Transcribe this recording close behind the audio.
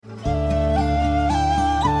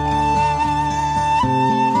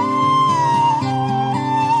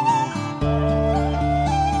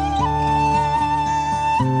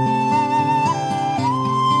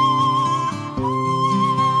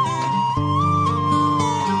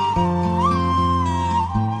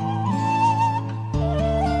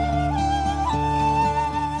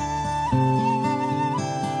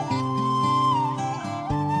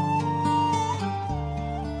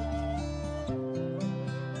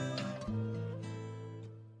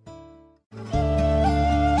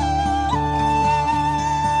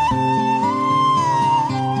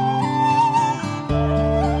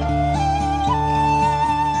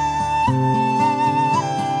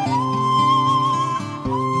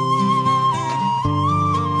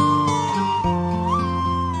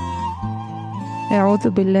أعوذ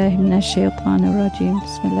بالله من الشيطان الرجيم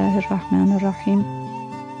بسم الله الرحمن الرحيم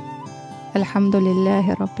الحمد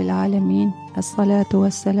لله رب العالمين الصلاة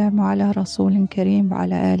والسلام على رسول كريم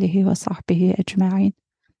وعلى آله وصحبه أجمعين.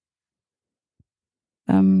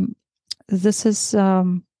 This is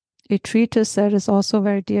a treatise that is also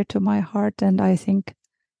very dear to my heart, and I think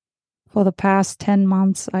for the past 10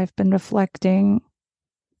 months I've been reflecting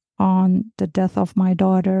on the death of my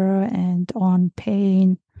daughter and on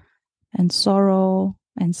pain and sorrow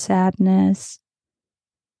and sadness.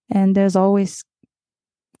 And I've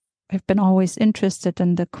been always interested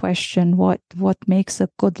in the question, what makes a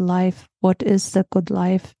good life? What is the good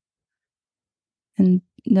life? And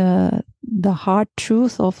the hard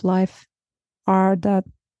truth of life are that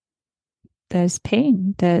there's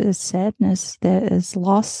pain, there is sadness, there is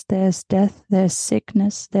loss, there's death, there's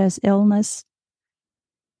sickness, there's illness.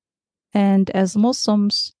 And as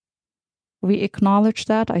Muslims, we acknowledge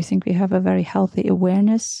that. I think we have a very healthy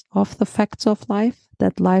awareness of the facts of life,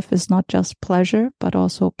 that life is not just pleasure, but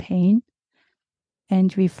also pain.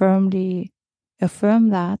 And we firmly affirm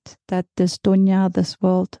that this dunya, this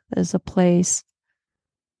world, is a place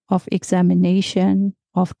of examination,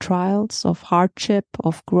 of trials, of hardship,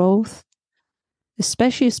 of growth,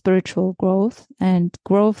 especially spiritual growth. And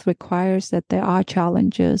growth requires that there are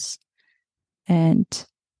challenges and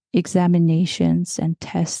examinations and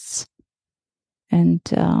tests. And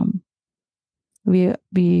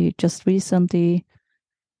we just recently,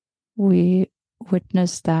 we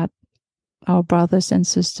witnessed that our brothers and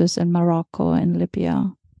sisters in Morocco and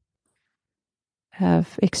Libya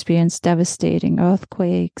have experienced devastating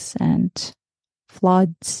earthquakes and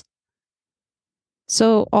floods.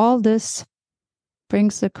 So all this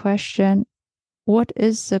brings the question, what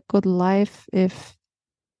is a good life if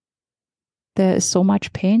there is so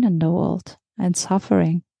much pain in the world and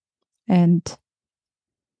suffering and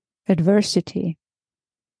adversity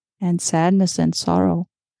and sadness and sorrow?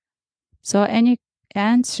 So any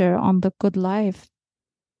answer on the good life,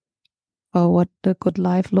 or what the good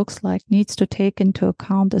life looks like, needs to take into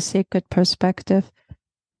account a sacred perspective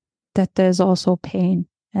that there's also pain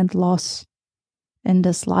and loss in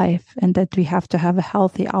this life, and that we have to have a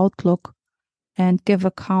healthy outlook and give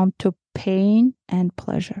account to pain and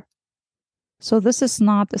pleasure. So this is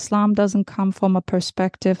not, Islam doesn't come from a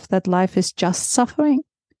perspective that life is just suffering,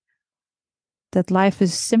 that life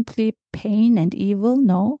is simply pain and evil.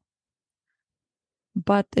 No.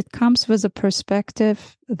 But it comes with a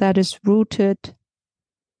perspective that is rooted,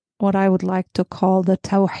 what I would like to call the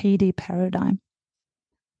Tawheedi paradigm.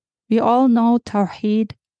 We all know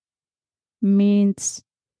Tawheed means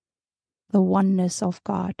the oneness of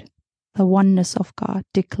God,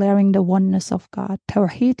 declaring the oneness of God.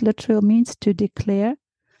 Tawheed literally means to declare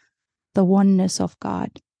the oneness of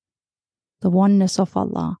God, the oneness of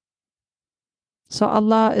Allah. So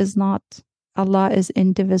Allah is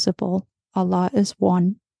indivisible. Allah is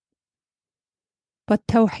one. But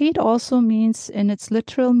Tawheed also means, in its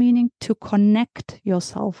literal meaning, to connect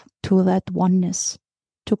yourself to that oneness,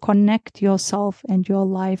 to connect yourself and your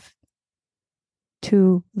life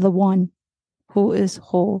to the one who is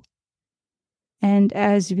whole. And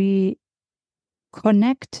as we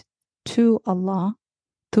connect to Allah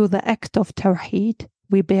through the act of Tawheed,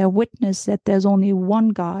 we bear witness that there's only one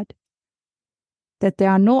God, that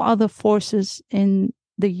there are no other forces in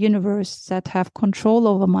the universe that have control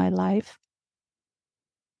over my life.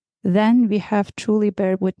 Then we have truly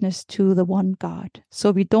bear witness to the one God.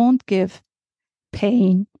 So we don't give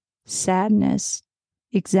pain, sadness,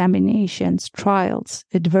 examinations, trials,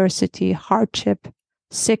 adversity, hardship,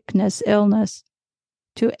 sickness, illness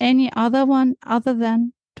to any other one other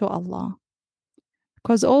than to Allah.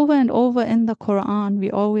 Because over and over in the Quran,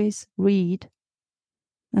 we always read,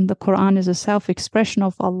 and the Quran is a self-expression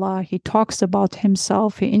of Allah. He talks about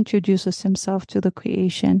himself. He introduces himself to the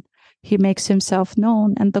creation. He makes himself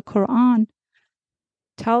known. And the Quran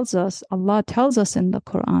tells us, Allah tells us in the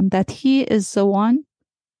Quran, that he is the one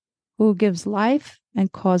who gives life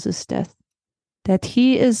and causes death. That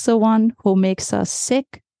he is the one who makes us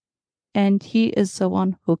sick, and he is the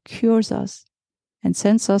one who cures us and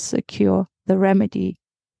sends us a cure, the remedy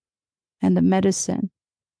and the medicine.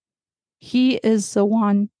 He is the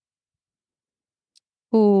one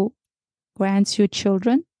who grants you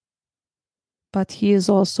children, but he is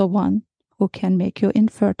also one who can make you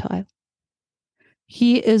infertile.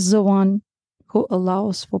 He is the one who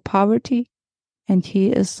allows for poverty, and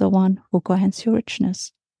he is the one who grants you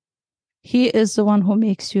richness. He is the one who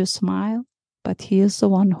makes you smile, but he is the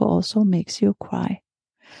one who also makes you cry.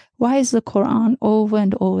 Why is the Quran over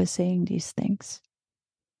and over saying these things?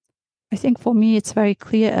 I think for me it's very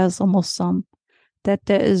clear as a Muslim that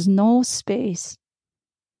there is no space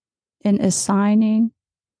in assigning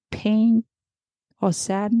pain or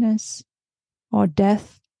sadness or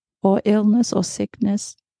death or illness or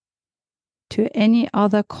sickness to any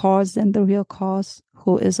other cause than the real cause,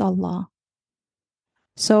 who is Allah.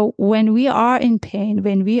 So when we are in pain,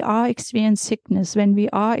 when we are experiencing sickness, when we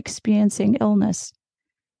are experiencing illness,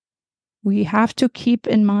 we have to keep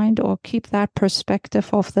in mind or keep that perspective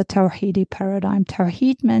of the Tawheedi paradigm.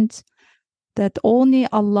 Tawheed means that only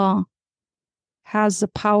Allah has the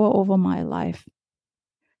power over my life.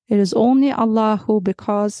 It is only Allah who,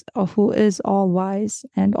 because of who is all wise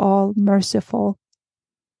and all merciful,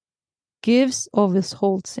 gives or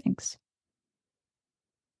withholds things.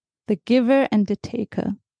 The giver and the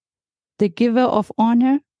taker, the giver of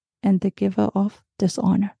honor and the giver of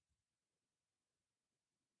dishonor.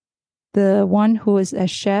 The one who is a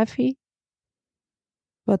Shafi,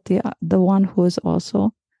 but the one who is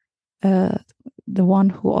also the one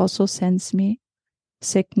who also sends me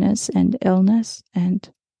sickness and illness and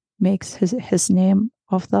makes his name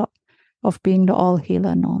of being the all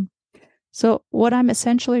healer known. So what I'm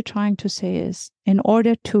essentially trying to say is, in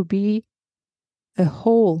order to be a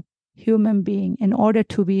whole human being, in order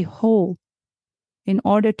to be whole, in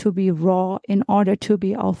order to be raw, in order to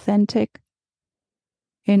be authentic,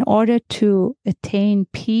 in order to attain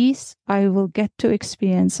peace, I will get to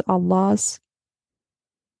experience Allah's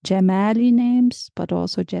Jamali names, but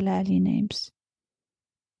also Jalali names.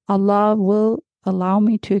 Allah will allow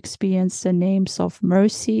me to experience the names of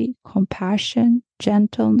mercy, compassion,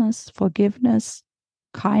 gentleness, forgiveness,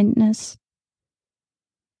 kindness.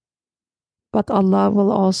 But Allah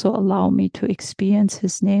will also allow me to experience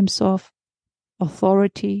His names of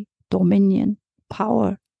authority, dominion,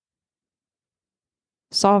 power,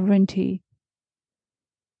 sovereignty,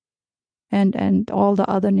 and all the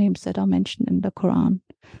other names that are mentioned in the Quran.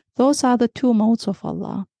 Those are the two modes of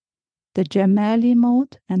Allah, the Jamali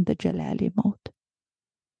mode and the Jalali mode.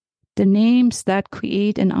 The names that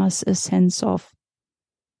create in us a sense of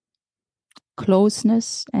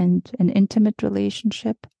closeness and an intimate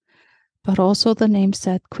relationship, but also the names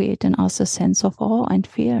that create in us a sense of awe and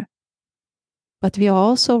fear. But we are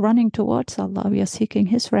also running towards Allah. We are seeking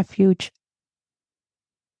His refuge.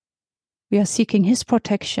 We are seeking His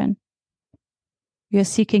protection. We are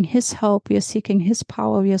seeking His help. We are seeking His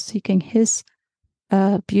power. We are seeking His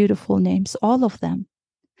beautiful names, all of them.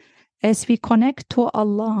 As we connect to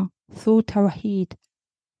Allah through Tawheed,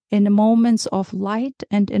 in moments of light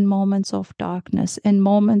and in moments of darkness, in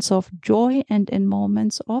moments of joy and in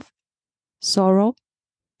moments of sorrow,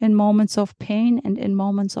 in moments of pain and in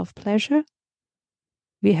moments of pleasure,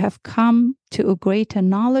 we have come to a greater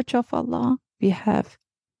knowledge of Allah. We have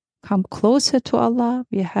come closer to Allah.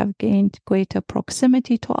 We have gained greater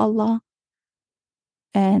proximity to Allah.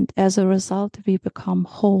 And as a result, we become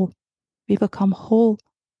whole. We become whole.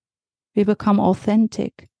 We become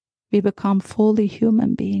authentic. We become fully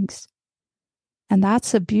human beings. And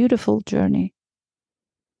that's a beautiful journey.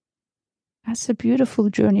 That's a beautiful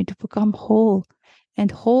journey to become whole.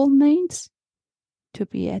 And whole means to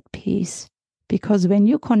be at peace. Because when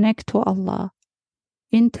you connect to Allah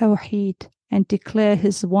in Tawheed and declare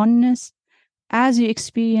His oneness, as you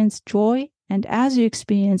experience joy and as you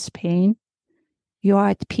experience pain, you are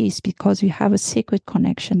at peace because you have a sacred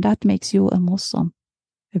connection. That makes you a Muslim,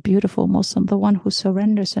 a beautiful Muslim, the one who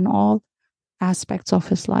surrenders in all aspects of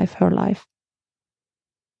his life, her life.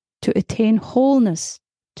 To attain wholeness,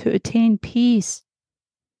 to attain peace,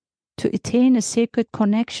 to attain a sacred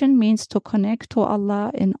connection means to connect to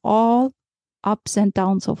Allah in all ups and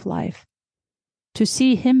downs of life, to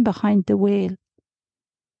see Him behind the veil,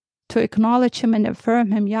 to acknowledge Him and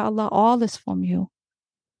affirm Him, Ya Allah, all is from you.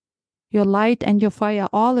 Your light and your fire,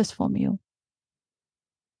 all is from you.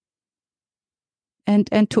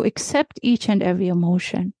 And to accept each and every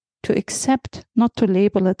emotion, to accept, not to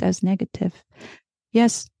label it as negative.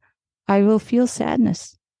 Yes, I will feel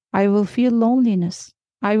sadness. I will feel loneliness.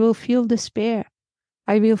 I will feel despair.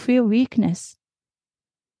 I will feel weakness.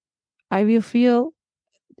 I will feel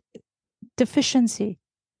deficiency.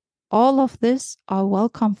 All of this are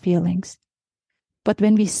welcome feelings. But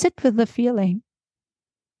when we sit with the feeling,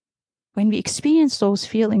 when we experience those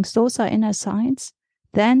feelings, those are inner signs,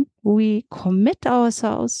 then we commit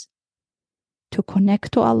ourselves to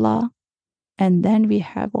connect to Allah, and then we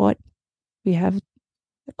have what? We have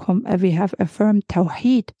affirmed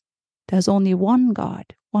Tawheed. There's only one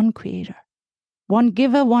God, one Creator, one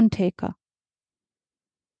giver, one taker.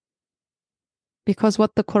 Because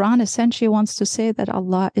what the Quran essentially wants to say, that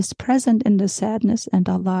Allah is present in the sadness and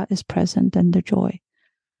Allah is present in the joy.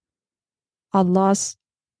 Allah's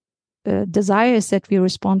desire is that we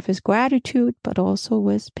respond with gratitude, but also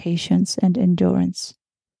with patience and endurance.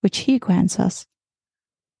 which He grants us,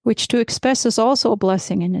 which to express is also a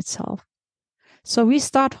blessing in itself. So we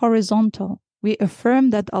start horizontal. We affirm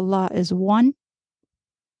that Allah is one,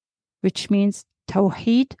 which means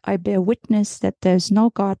Tawheed. I bear witness that there is no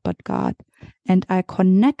God but God, and I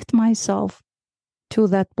connect myself to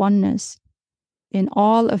that oneness in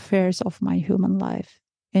all affairs of my human life,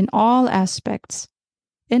 in all aspects,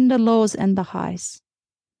 in the lows and the highs.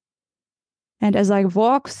 And as I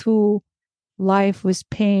walk through life with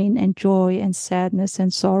pain and joy and sadness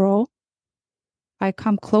and sorrow, I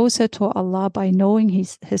come closer to Allah by knowing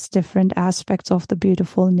His different aspects of the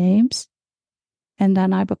beautiful names, and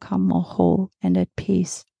then I become more whole and at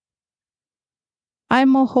peace. I'm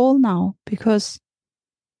more whole now because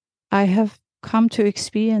I have come to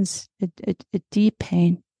experience a deep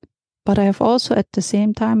pain. But I have also, at the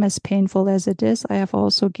same time, as painful as it is, I have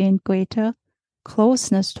also gained greater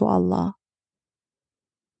closeness to Allah.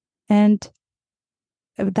 And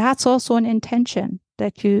that's also an intention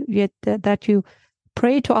that you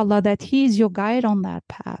pray to Allah that He is your guide on that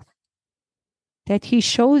path, that He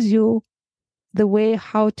shows you the way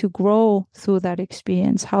how to grow through that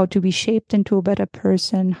experience, how to be shaped into a better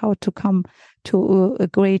person, how to come to a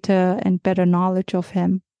greater and better knowledge of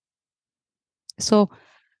Him. So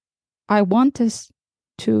I want us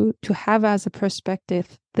to have as a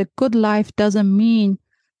perspective, the good life doesn't mean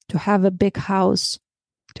to have a big house,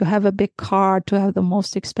 to have a big car, to have the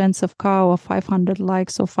most expensive car or 500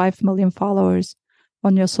 likes or 5 million followers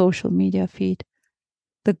on your social media feed.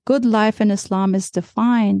 The good life in Islam is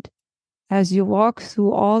defined as you walk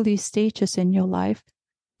through all these stages in your life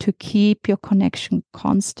to keep your connection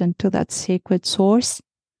constant to that sacred source.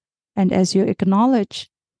 And as you acknowledge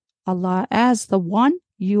Allah as the one,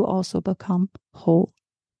 you also become whole.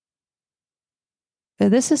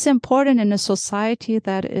 This is important in a society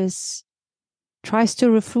that tries to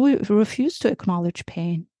refuse to acknowledge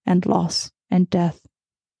pain and loss and death,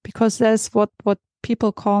 because there's what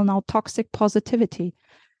people call now toxic positivity,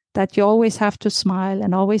 that you always have to smile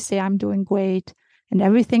and always say, I'm doing great and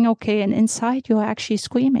everything okay. And inside you're actually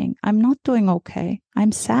screaming, I'm not doing okay.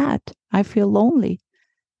 I'm sad. I feel lonely.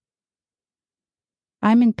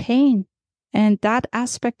 I'm in pain. And that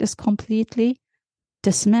aspect is completely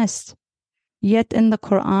dismissed. Yet in the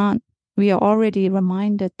Quran, we are already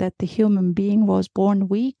reminded that the human being was born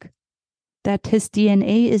weak, that his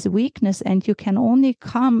DNA is weakness, and you can only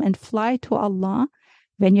come and fly to Allah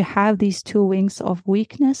when you have these two wings of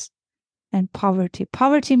weakness and poverty.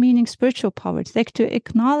 Poverty meaning spiritual poverty, like to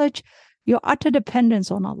acknowledge your utter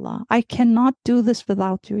dependence on Allah. I cannot do this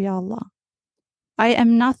without you, Ya Allah. I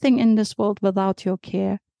am nothing in this world without your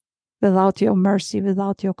care, without your mercy,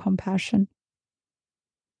 without your compassion.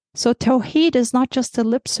 So Tawheed is not just a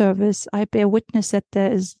lip service, I bear witness that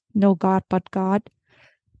there is no God but God,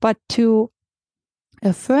 but to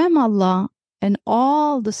affirm Allah in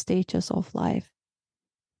all the stages of life,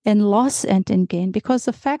 in loss and in gain, because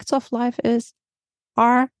the facts of life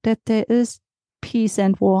are that there is peace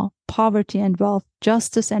and war, poverty and wealth,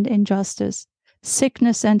 justice and injustice,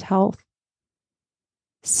 sickness and health,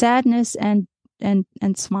 sadness and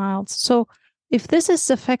smiles. So if this is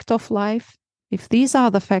the fact of life, if these are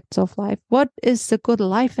the facts of life, what is the good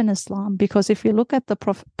life in Islam? Because if you look at the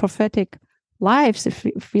prophetic lives,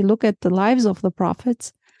 if we look at the lives of the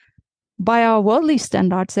prophets, by our worldly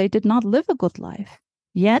standards, they did not live a good life.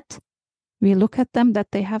 Yet, we look at them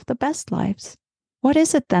that they have the best lives. What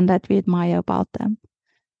is it then that we admire about them?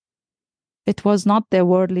 It was not their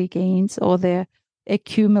worldly gains or their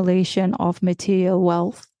accumulation of material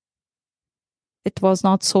wealth. It was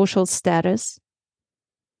not social status.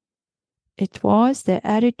 It was their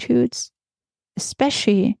attitudes,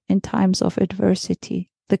 especially in times of adversity,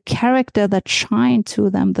 the character that shined through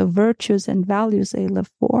them, the virtues and values they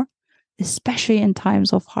lived for, especially in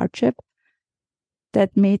times of hardship,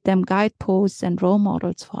 that made them guideposts and role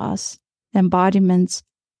models for us, embodiments,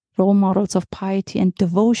 role models of piety and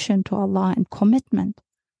devotion to Allah and commitment.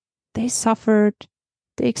 They suffered,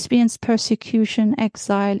 they experienced persecution,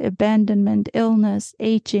 exile, abandonment, illness,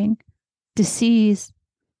 aging, disease,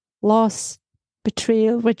 loss,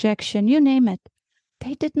 betrayal, rejection, you name it.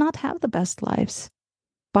 They did not have the best lives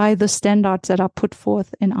by the standards that are put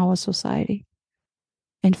forth in our society.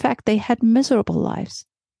 In fact, they had miserable lives.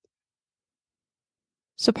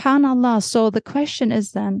 SubhanAllah. So the question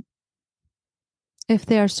is then, if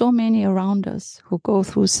there are so many around us who go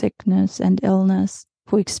through sickness and illness,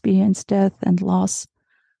 who experience death and loss,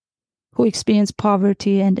 who experience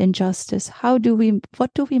poverty and injustice, what do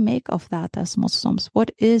we make of that as Muslims?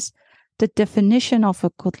 What is the definition of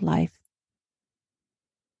a good life?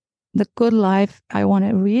 The good life, I want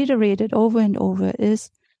to reiterate it over and over,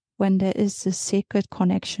 is when there is a sacred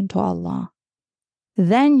connection to Allah.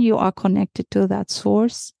 Then you are connected to that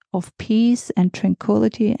source of peace and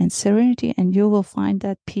tranquility and serenity, and you will find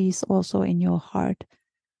that peace also in your heart.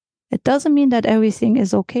 It doesn't mean that everything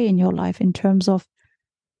is okay in your life in terms of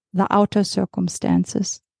the outer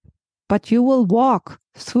circumstances, but you will walk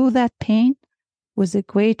through that pain with a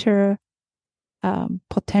greater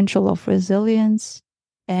potential of resilience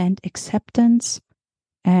and acceptance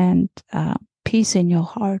and peace in your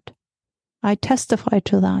heart. I testify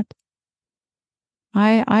to that.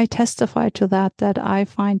 I testify to that I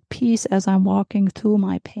find peace as I'm walking through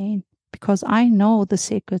my pain, because I know the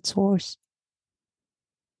sacred source.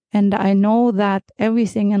 And I know that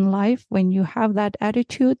everything in life, when you have that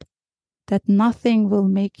attitude, that nothing will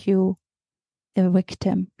make you a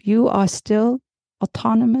victim. You are still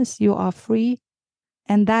autonomous, you are free,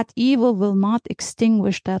 and that evil will not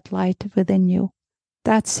extinguish that light within you.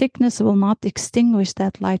 That sickness will not extinguish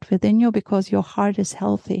that light within you, because your heart is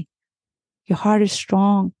healthy. Your heart is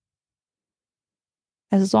strong.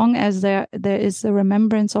 As long as there is a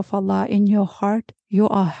remembrance of Allah in your heart, you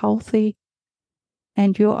are healthy,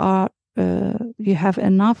 and you have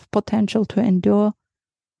enough potential to endure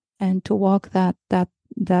and to walk that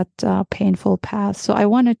painful path. So I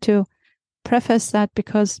wanted to preface that,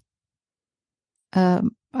 because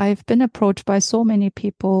I've been approached by so many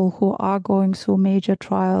people who are going through major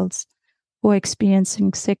trials, who are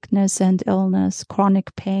experiencing sickness and illness,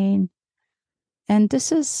 chronic pain. And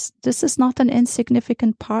this is not an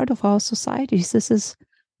insignificant part of our societies.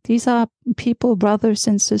 These are people, brothers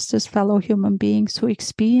and sisters, fellow human beings who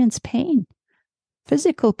experience pain,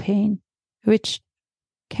 physical pain, which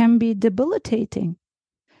can be debilitating.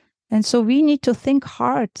 And so we need to think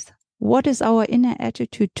hard. What is our inner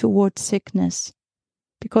attitude towards sickness?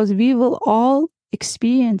 Because we will all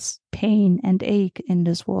experience pain and ache in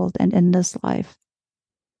this world and in this life.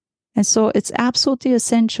 And so it's absolutely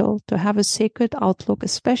essential to have a sacred outlook,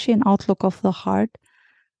 especially an outlook of the heart,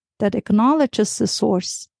 that acknowledges the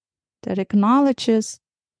source, that acknowledges,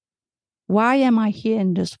 why am I here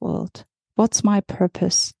in this world? What's my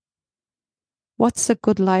purpose? What's a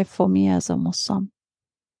good life for me as a Muslim?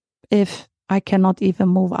 If I cannot even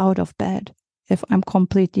move out of bed, if I'm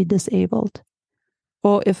completely disabled,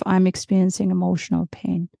 or if I'm experiencing emotional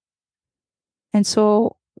pain. And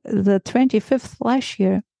so the 25th last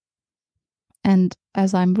year, and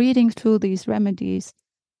as I'm reading through these remedies,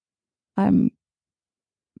 I'm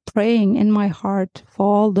praying in my heart for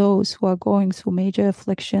all those who are going through major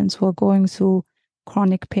afflictions, who are going through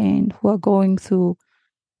chronic pain, who are going through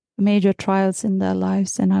major trials in their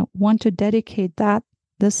lives. And I want to dedicate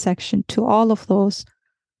this section to all of those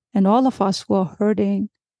and all of us who are hurting,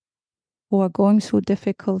 who are going through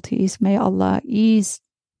difficulties. May Allah ease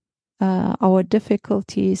our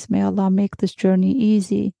difficulties. May Allah make this journey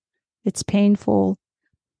easy. It's painful,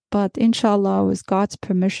 but inshallah, with God's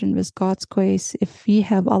permission, with God's grace, if we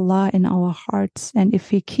have Allah in our hearts and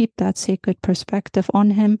if we keep that sacred perspective on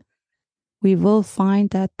Him, we will find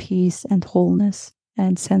that peace and wholeness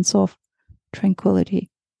and sense of tranquility.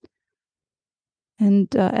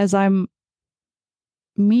 And as I'm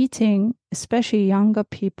meeting especially younger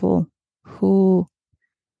people who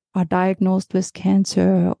are diagnosed with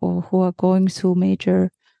cancer or who are going through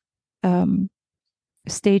major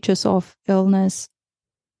stages of illness,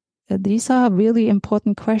 these are really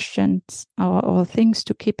important questions or things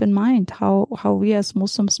to keep in mind, how we as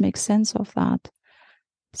Muslims make sense of that.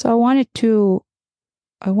 So I wanted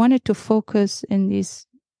to focus in these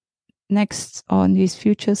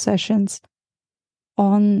future sessions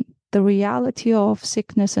on the reality of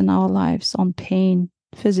sickness in our lives, on pain,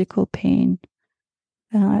 physical pain,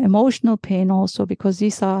 emotional pain also, because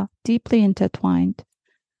these are deeply intertwined.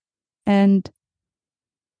 And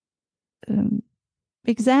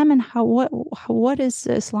examine what is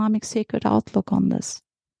the Islamic sacred outlook on this,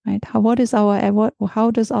 right? How does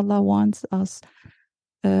Allah want us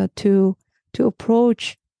to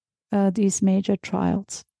approach these major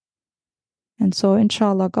trials? And so,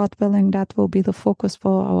 inshallah, God willing, that will be the focus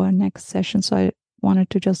for our next session. So I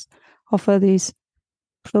wanted to just offer these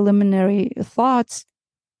preliminary thoughts,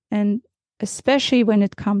 and especially when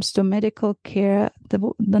it comes to medical care,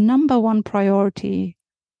 the number one priority.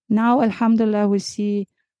 Now, alhamdulillah, we see,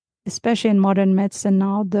 especially in modern medicine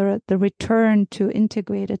now, the return to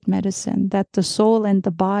integrated medicine, that the soul and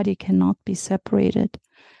the body cannot be separated.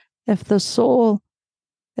 If the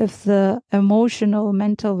emotional,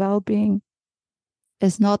 mental well-being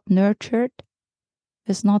is not nurtured,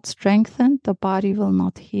 is not strengthened, the body will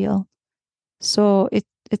not heal. So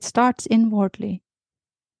it starts inwardly,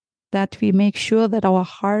 that we make sure that our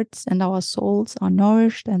hearts and our souls are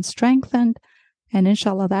nourished and strengthened, And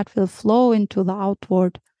inshallah, that will flow into the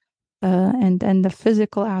outward and the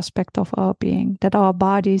physical aspect of our being, that our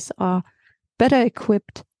bodies are better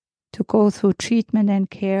equipped to go through treatment and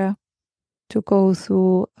care, to go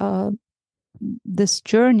through this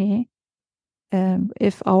journey,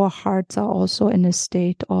 if our hearts are also in a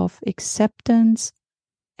state of acceptance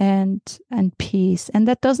and peace. And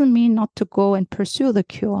that doesn't mean not to go and pursue the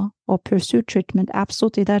cure or pursue treatment.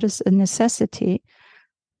 Absolutely, that is a necessity.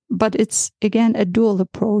 But it's, again, a dual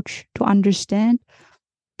approach to understand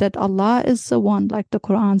that Allah is the one, like the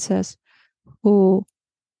Quran says, who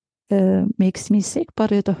makes me sick, but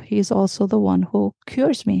He's also the one who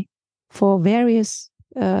cures me for various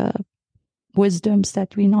wisdoms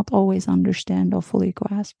that we not always understand or fully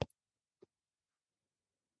grasp.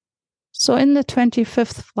 So in the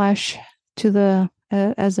 25th flash, to the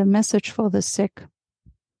as a message for the sick,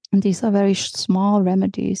 and these are very small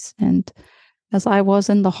remedies. And as I was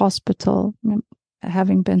in the hospital,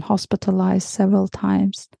 having been hospitalized several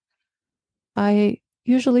times, I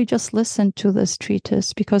usually just listened to this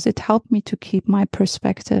treatise because it helped me to keep my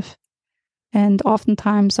perspective. And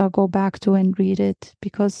oftentimes I'll go back to and read it,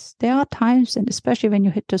 because there are times, and especially when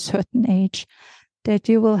you hit a certain age, that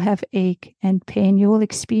you will have ache and pain. You will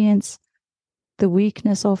experience the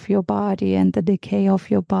weakness of your body and the decay of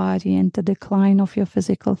your body and the decline of your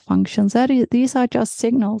physical functions. These are just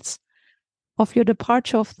signals of your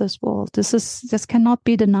departure of this world. This cannot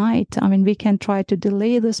be denied. I mean, we can try to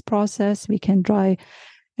delay this process. We can try,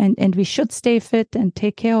 and we should stay fit and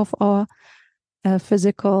take care of our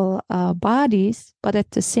physical bodies. But at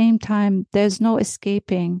the same time, there's no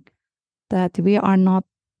escaping that we are not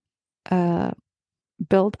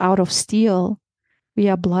built out of steel. We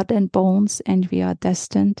are blood and bones, and we are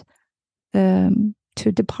destined to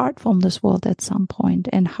depart from this world at some point.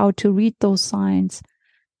 And how to read those signs,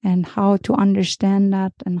 and how to understand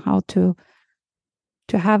that, and how to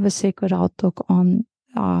have a sacred outlook on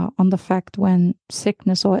the fact when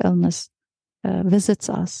sickness or illness visits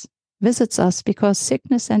us, because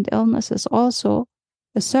sickness and illness is also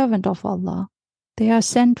a servant of Allah. They are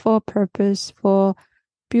sent for a purpose, for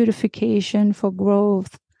beautification, for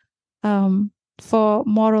growth, for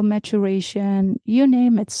moral maturation, you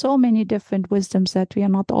name it. So many different wisdoms that we are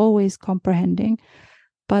not always comprehending.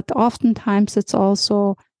 But oftentimes it's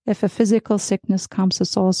also, if a physical sickness comes,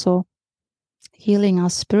 it's also healing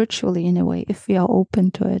us spiritually in a way, if we are open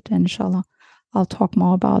to it. Inshallah, I'll talk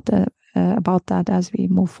more about that as we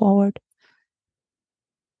move forward.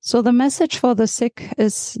 So the message for the sick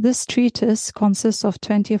is, this treatise consists of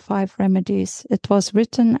 25 remedies. It was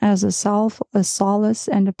written as a salve, a solace,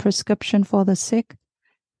 and a prescription for the sick,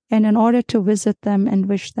 and in order to visit them and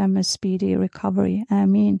wish them a speedy recovery.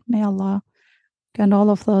 Ameen. May Allah grant all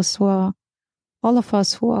of us who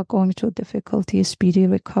are going through difficulty, speedy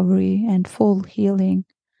recovery and full healing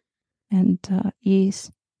and ease.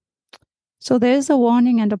 So there is a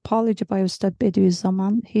warning and apology by Ustad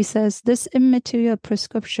Bediüzzaman. He says, this immaterial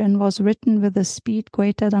prescription was written with a speed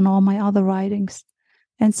greater than all my other writings.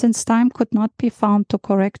 And since time could not be found to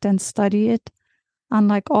correct and study it,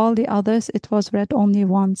 unlike all the others, it was read only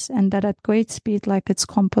once, and that at great speed like its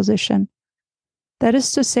composition. That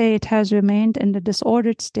is to say, it has remained in the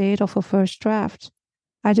disordered state of a first draft.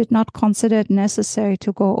 I did not consider it necessary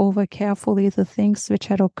to go over carefully the things which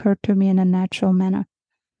had occurred to me in a natural manner,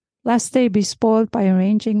 lest they be spoiled by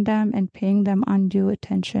arranging them and paying them undue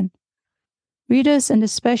attention. Readers, and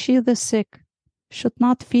especially the sick, should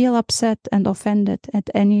not feel upset and offended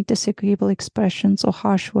at any disagreeable expressions or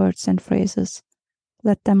harsh words and phrases.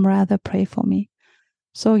 Let them rather pray for me.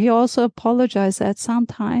 So he also apologized that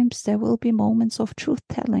sometimes there will be moments of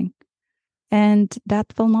truth-telling, and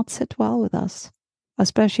that will not sit well with us.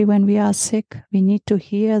 Especially when we are sick, we need to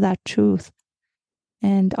hear that truth.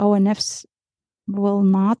 And our nafs will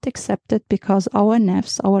not accept it, because our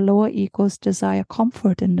nafs, our lower egos, desire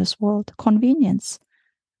comfort in this world, convenience.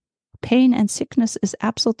 Pain and sickness is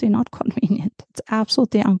absolutely not convenient. It's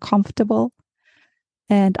absolutely uncomfortable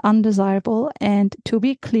and undesirable. And to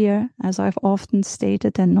be clear, as I've often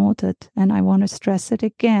stated and noted, and I want to stress it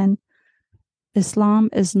again, Islam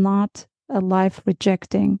is not a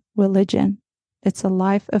life-rejecting religion. It's a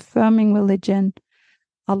life-affirming religion.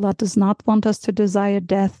 Allah does not want us to desire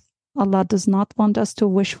death. Allah does not want us to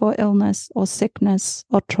wish for illness or sickness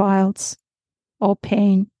or trials or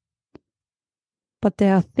pain. But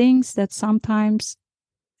there are things that sometimes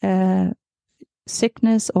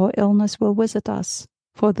sickness or illness will visit us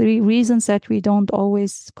for the reasons that we don't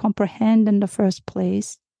always comprehend in the first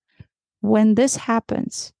place. When this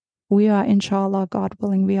happens, we are, inshallah, God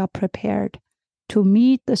willing, we are prepared to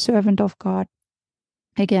meet the servant of God.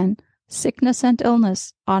 Again, Sickness and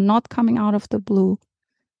illness are not coming out of the blue.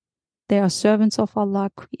 They are servants of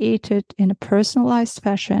Allah, created in a personalized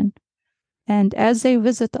fashion. And as they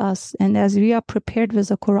visit us, and as we are prepared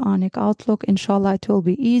with a Quranic outlook, inshallah, it will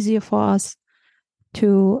be easier for us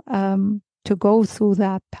to go through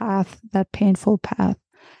that path, that painful path.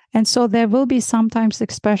 And so there will be sometimes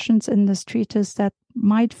expressions in this treatise that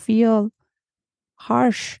might feel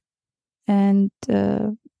harsh and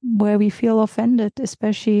where we feel offended,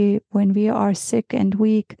 especially when we are sick and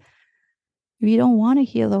weak. We don't want to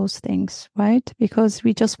hear those things, right? Because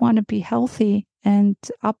we just want to be healthy and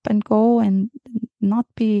up and go and not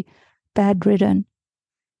be bedridden.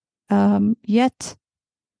 Yet,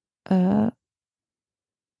 when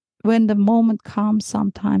the moment comes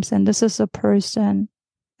sometimes, and this is a person,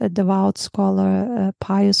 a devout scholar, a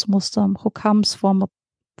pious Muslim who comes from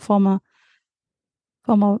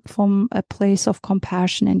a place of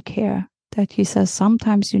compassion and care, that he says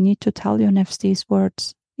sometimes you need to tell your nafs these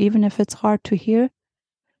words, even if it's hard to hear.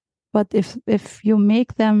 But if you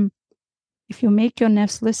make your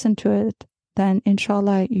nafs listen to it, then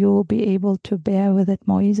inshallah you will be able to bear with it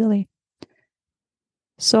more easily.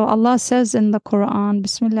 So Allah says in the Quran,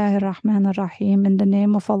 Bismillahir Rahmanir Rahim, in the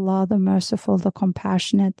name of Allah, the Merciful, the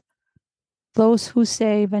Compassionate. Those who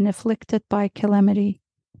say when afflicted by calamity,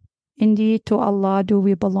 indeed to Allah do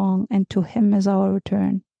we belong, and to Him is our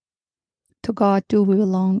return. To God do we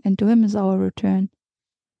belong, and to Him is our return.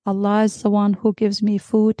 Allah is the one who gives me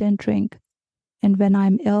food and drink, and when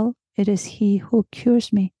I'm ill, it is He who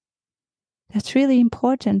cures me. That's really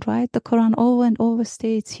important, right? The Quran over and over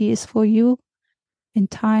states He is for you in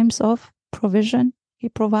times of provision. He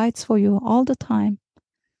provides for you all the time.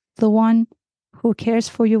 The one who cares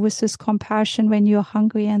for you with His compassion when you're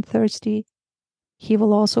hungry and thirsty, He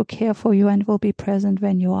will also care for you and will be present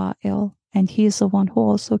when you are ill. And He is the one who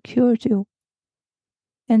also cured you.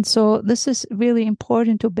 And so this is really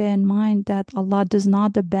important to bear in mind, that Allah does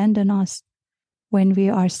not abandon us when we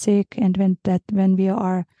are sick and when we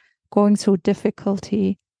are going through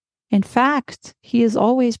difficulty. In fact, He is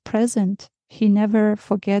always present. He never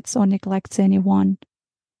forgets or neglects anyone.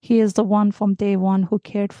 He is the one from day one who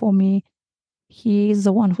cared for me. He is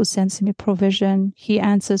the one who sends me provision. He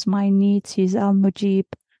answers my needs. He's Al-Mujib.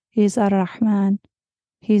 He's Ar-Rahman.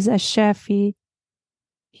 He's Ash-Shafi.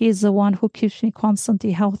 He's the one who keeps me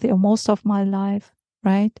constantly healthy most of my life,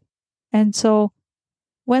 right? And so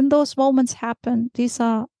when those moments happen, these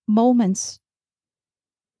are moments,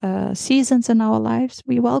 seasons in our lives,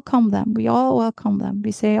 we welcome them. We all welcome them.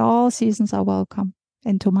 We say all seasons are welcome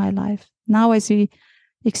into my life. Now as we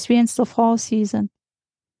experience the fall season,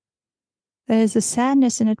 there's a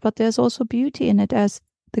sadness in it, but there's also beauty in it as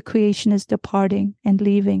the creation is departing and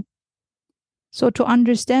leaving. So to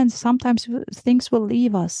understand, sometimes things will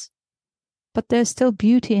leave us, but there's still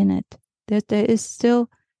beauty in it. There is still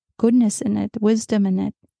goodness in it, wisdom in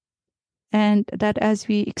it. And that as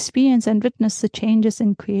we experience and witness the changes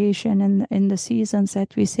in creation and in the seasons,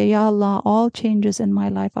 that we say, Ya Allah, all changes in my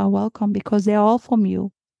life are welcome because they're all from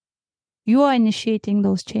you. You are initiating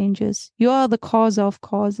those changes. You are the cause of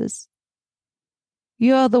causes.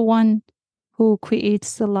 You are the one who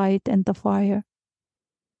creates the light and the fire.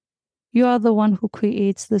 You are the one who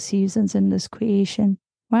creates the seasons in this creation,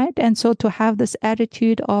 right? And so to have this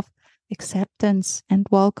attitude of acceptance and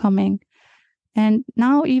welcoming. And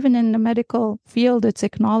now even in the medical field, it's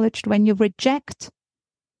acknowledged when you reject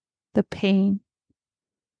the pain,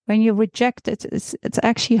 when you reject it, it's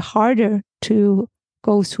actually harder to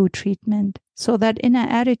go through treatment. So that inner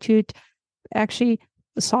attitude actually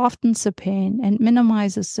softens the pain and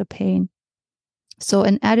minimizes the pain. So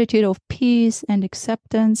an attitude of peace and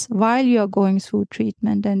acceptance while you are going through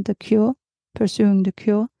treatment and the cure, pursuing the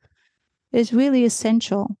cure, is really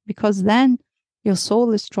essential, because then your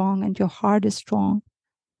soul is strong and your heart is strong.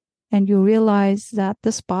 And you realize that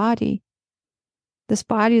this body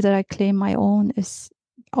that I claim my own, is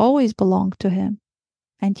always belonged to Him.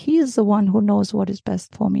 And He is the one who knows what is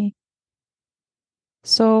best for me.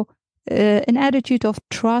 So an attitude of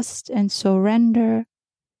trust and surrender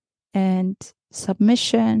and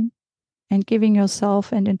submission and giving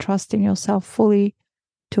yourself and entrusting yourself fully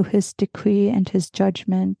to His decree and His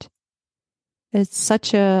judgment. It's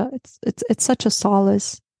such a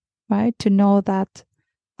solace, right? To know that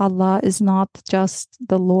Allah is not just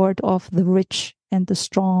the Lord of the rich and the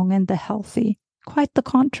strong and the healthy. Quite the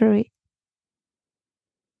contrary.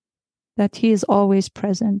 That He is always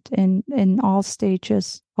present in all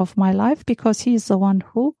stages of my life, because He is the one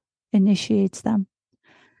who initiates them.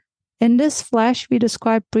 In this flash, we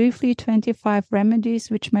describe briefly 25 remedies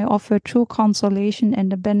which may offer true consolation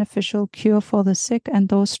and a beneficial cure for the sick and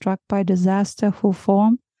those struck by disaster, who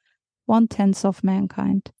form 1/10 of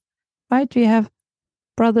mankind, right? We have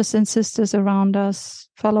brothers and sisters around us,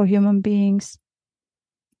 fellow human beings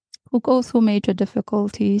who go through major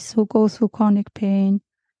difficulties, who go through chronic pain.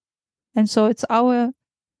 And so it's our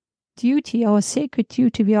duty, our sacred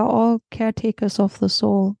duty. We are all caretakers of the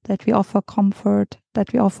soul, that we offer comfort,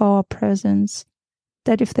 that we offer our presence,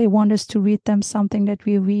 that if they want us to read them something, that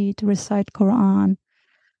we read, recite Quran,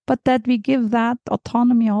 but that we give that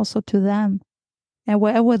autonomy also to them. And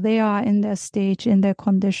wherever they are in their stage, in their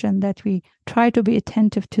condition, that we try to be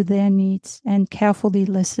attentive to their needs and carefully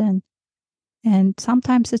listen. And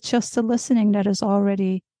sometimes it's just the listening that is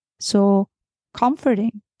already so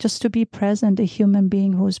comforting, just to be present, a human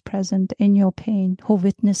being who is present in your pain, who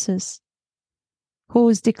witnesses, who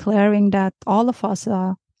is declaring that all of us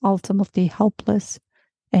are ultimately helpless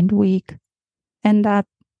and weak. And that,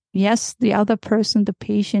 yes, the other person, the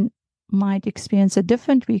patient, might experience a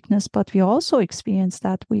different weakness, but we also experience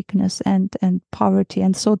that weakness and poverty.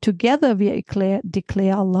 And so together we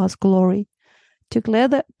declare Allah's glory.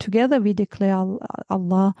 Together we declare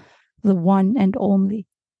Allah the one and only.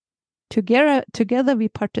 Together we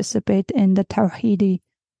participate in the Tawheedi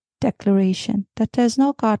declaration that there's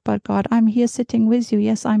no God but God. I'm here sitting with you.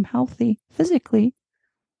 Yes, I'm healthy physically,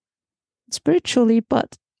 spiritually,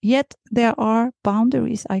 but yet there are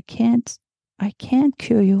boundaries. I can't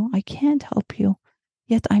cure you. I can't help you.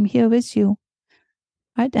 Yet I'm here with you.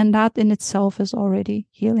 Right? And that in itself is already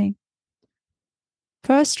healing.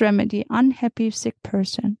 First remedy, unhappy sick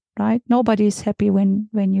person, right? Nobody is happy when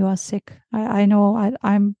you are sick. I know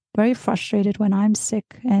I'm very frustrated when I'm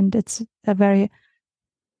sick, and it's a very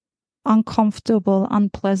uncomfortable,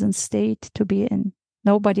 unpleasant state to be in.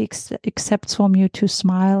 Nobody accepts from you to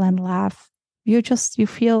smile and laugh. You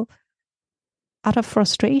feel utter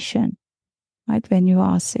frustration, right? When you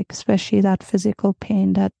are sick, especially that physical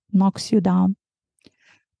pain that knocks you down.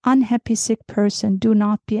 Unhappy sick person, do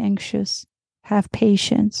not be anxious. Have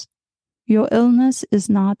patience. Your illness is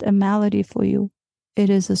not a malady for you. It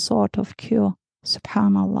is a sort of cure.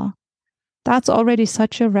 Subhanallah. That's already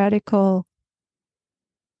such a radical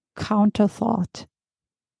counter thought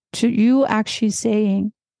to you actually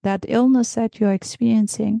saying that illness that you're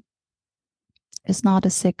experiencing is not a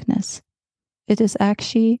sickness. It is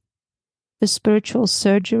actually a spiritual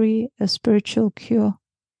surgery, a spiritual cure.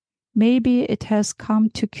 Maybe it has come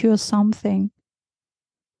to cure something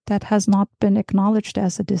that has not been acknowledged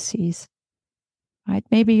as a disease. Right?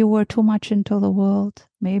 Maybe you were too much into the world.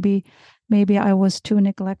 Maybe I was too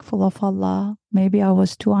neglectful of Allah. Maybe I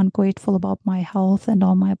was too ungrateful about my health and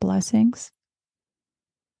all my blessings.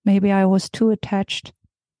 Maybe I was too attached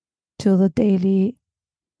to the daily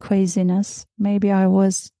craziness. Maybe I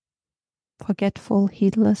was forgetful,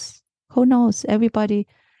 heedless. Who knows? Everybody,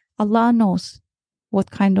 Allah knows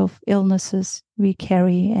what kind of illnesses we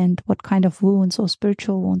carry and what kind of wounds or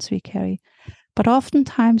spiritual wounds we carry. But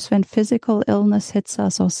oftentimes when physical illness hits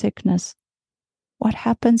us or sickness, what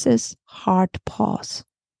happens is hard pause.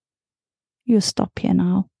 You stop here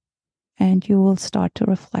now and you will start to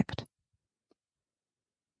reflect.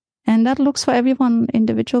 And that looks for everyone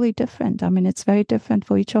individually different. I mean, it's very different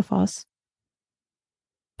for each of us.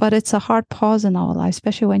 But it's a hard pause in our life,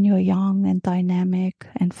 especially when you're young and dynamic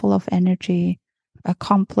and full of energy,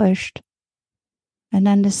 accomplished. And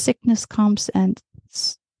then the sickness comes and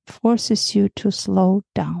forces you to slow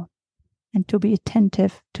down and to be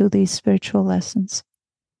attentive to these spiritual lessons.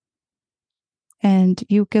 And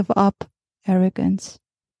you give up arrogance.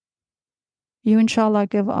 You, inshallah,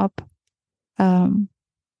 give up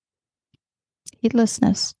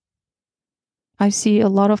heedlessness. I see a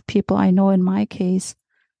lot of people, I know in my case,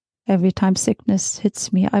 every time sickness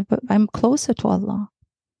hits me, I'm closer to Allah.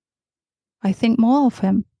 I think more of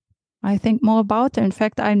Him. I think more about Him. In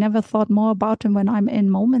fact, I never thought more about Him when I'm in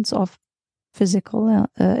moments of physical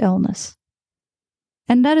illness.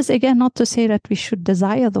 And that is, again, not to say that we should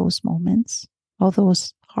desire those moments or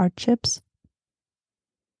those hardships,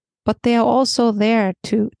 but they are also there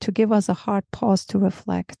to give us a hard pause to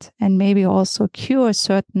reflect and maybe also cure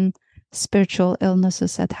certain spiritual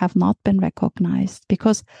illnesses that have not been recognized.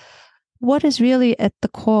 Because what is really at the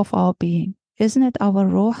core of our being? Isn't it our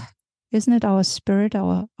ruh? Isn't it our spirit,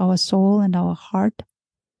 our soul and our heart?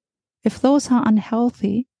 If those are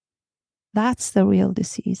unhealthy, that's the real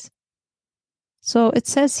disease. So it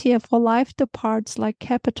says here, for life departs like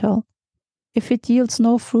capital. If it yields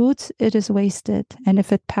no fruit, it is wasted. And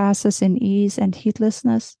if it passes in ease and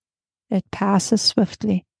heedlessness, it passes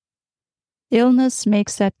swiftly. Illness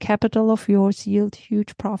makes that capital of yours yield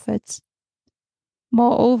huge profits.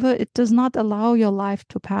 Moreover, it does not allow your life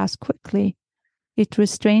to pass quickly. It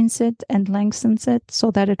restrains it and lengthens it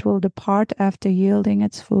so that it will depart after yielding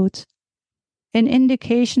its fruit An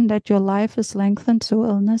indication that your life is lengthened through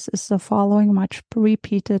illness is the following much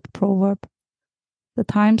repeated proverb. The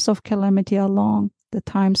times of calamity are long, the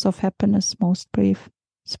times of happiness most brief.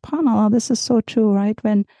 SubhanAllah, this is so true, right?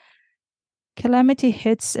 When calamity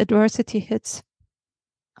hits, adversity hits,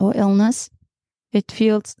 or illness, it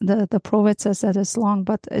feels, the proverb says that it's long,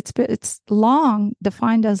 but it's long,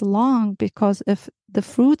 defined as long, because if the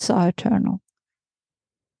fruits are eternal.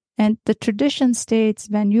 And the tradition states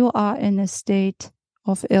when you are in a state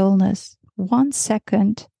of illness, 1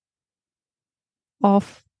 second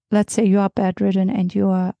of, let's say you are bedridden and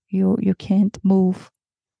you can't move.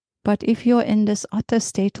 But if you're in this utter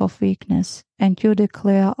state of weakness and you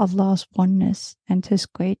declare Allah's oneness and His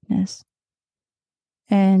greatness,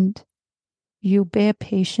 and you bear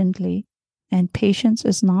patiently, and patience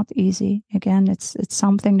is not easy. Again, it's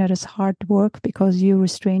something that is hard work, because you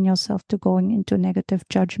restrain yourself to going into negative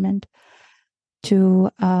judgment,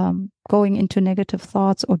 to going into negative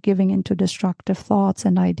thoughts, or giving into destructive thoughts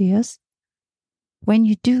and ideas. When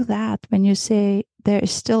you do that, when you say, there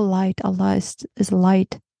is still light, Allah is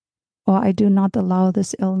light, or I do not allow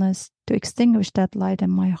this illness to extinguish that light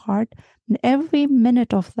in my heart, and every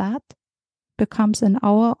minute of that becomes an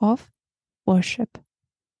hour of worship.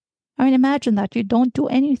 I mean, imagine that you don't do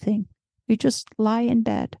anything. You just lie in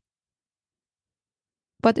bed.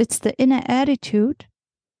 But it's the inner attitude,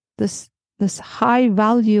 this high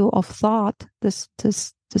value of thought, this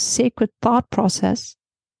sacred thought process,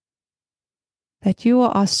 that you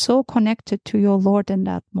are so connected to your Lord in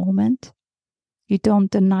that moment. You don't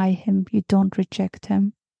deny Him. You don't reject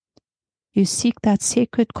Him. You seek that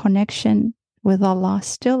sacred connection with Allah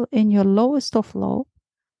still in your lowest of low.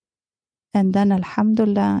 And then,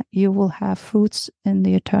 alhamdulillah, you will have fruits in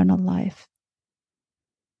the eternal life.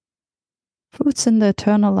 Fruits in the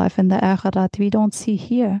eternal life, in the akhirat, we don't see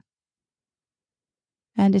here.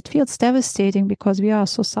 And it feels devastating, because we are a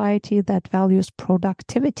society that values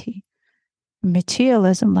productivity,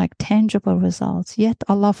 materialism, like tangible results. Yet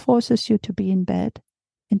Allah forces you to be in bed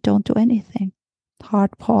and don't do anything.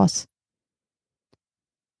 Hard pause.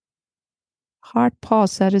 Hard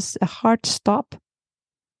pause, that is a hard stop.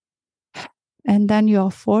 And then you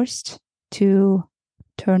are forced to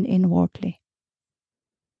turn inwardly.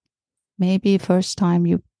 Maybe first time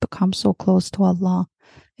you become so close to Allah,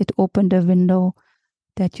 it opened a window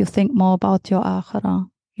that you think more about your akhirah,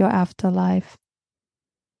 your afterlife,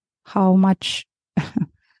 how much,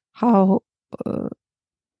 how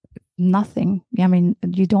nothing. I mean,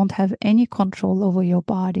 you don't have any control over your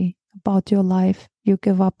body, about your life. You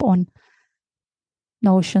give up on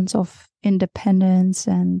notions of independence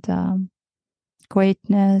and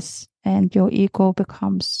greatness, and your ego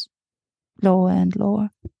becomes lower and lower.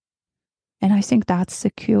 And I think that's the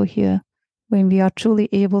cure here. When we are truly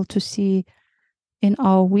able to see, in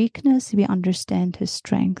our weakness, we understand His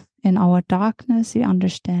strength. In our darkness, we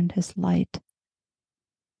understand His light.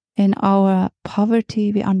 In our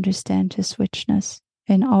poverty, we understand His richness.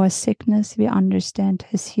 In our sickness, we understand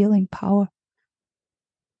His healing power.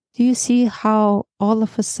 Do you see how all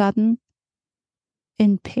of a sudden,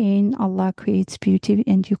 in pain, Allah creates beauty,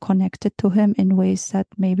 and you connected to Him in ways that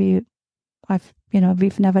maybe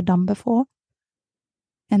we've never done before?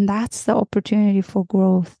 And that's the opportunity for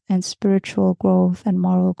growth, and spiritual growth and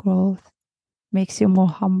moral growth. Makes you more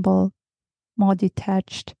humble, more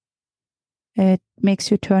detached. It makes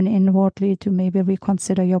you turn inwardly to maybe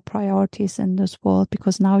reconsider your priorities in this world,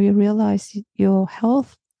 because now you realize your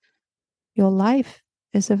health, your life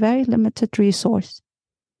is a very limited resource.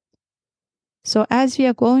 So as we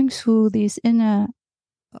are going through these inner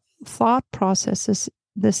thought processes,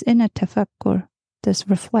 this inner tafakkur, this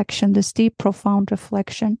reflection, this deep, profound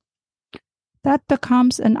reflection, that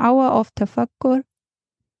becomes an hour of tafakkur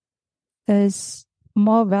is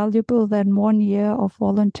more valuable than 1 year of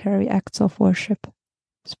voluntary acts of worship.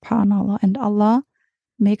 SubhanAllah. And Allah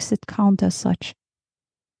makes it count as such.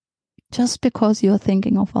 Just because you're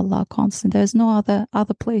thinking of Allah constant, there's no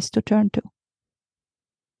other place to turn to.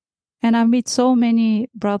 And I meet so many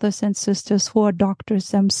brothers and sisters who are doctors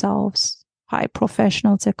themselves, high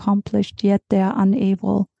professionals, accomplished, yet they are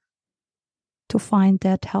unable to find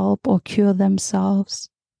that help or cure themselves.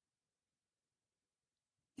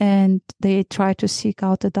 And they try to seek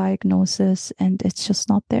out a diagnosis, and it's just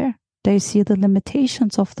not there. They see the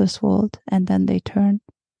limitations of this world, and then they turn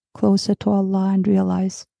closer to Allah and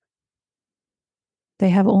realize they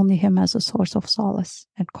have only Him as a source of solace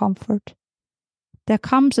and comfort. There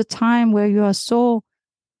comes a time where you are so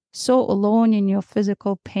alone in your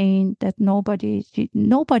physical pain that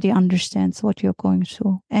nobody understands what you're going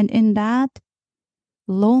through. And in that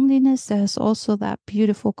loneliness, there's also that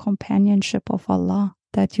beautiful companionship of Allah.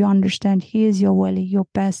 that you understand He is your wali, your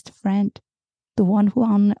best friend, the one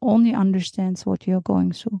who only understands what you're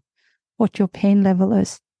going through, what your pain level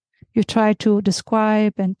is. You try to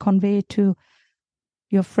describe and convey to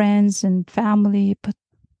your friends and family, but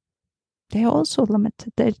they're also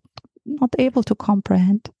limited. They're not able to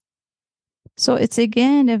comprehend. So it's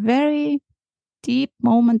again a very deep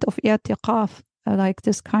moment of i'tiqaf, like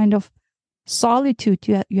this kind of solitude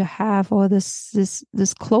you have, or this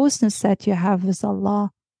closeness that you have with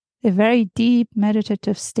Allah, a very deep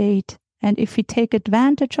meditative state. And if we take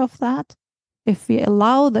advantage of that, if we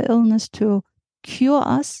allow the illness to cure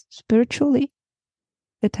us spiritually,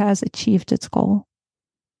 it has achieved its goal.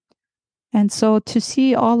 And so to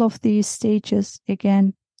see all of these stages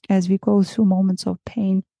again as we go through moments of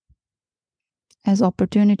pain as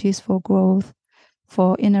opportunities for growth,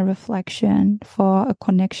 for inner reflection, for a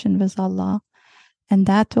connection with Allah. And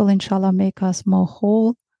that will, inshallah, make us more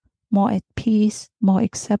whole, more at peace, more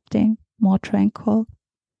accepting, more tranquil,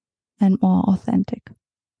 and more authentic.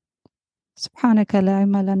 سبحانك لا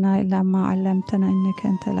علم لنا إلا ما علمتنا إنك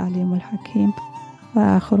أنت العليم الحكيم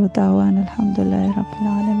وآخر دعوانا الحمد لله رب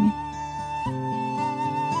العالمين.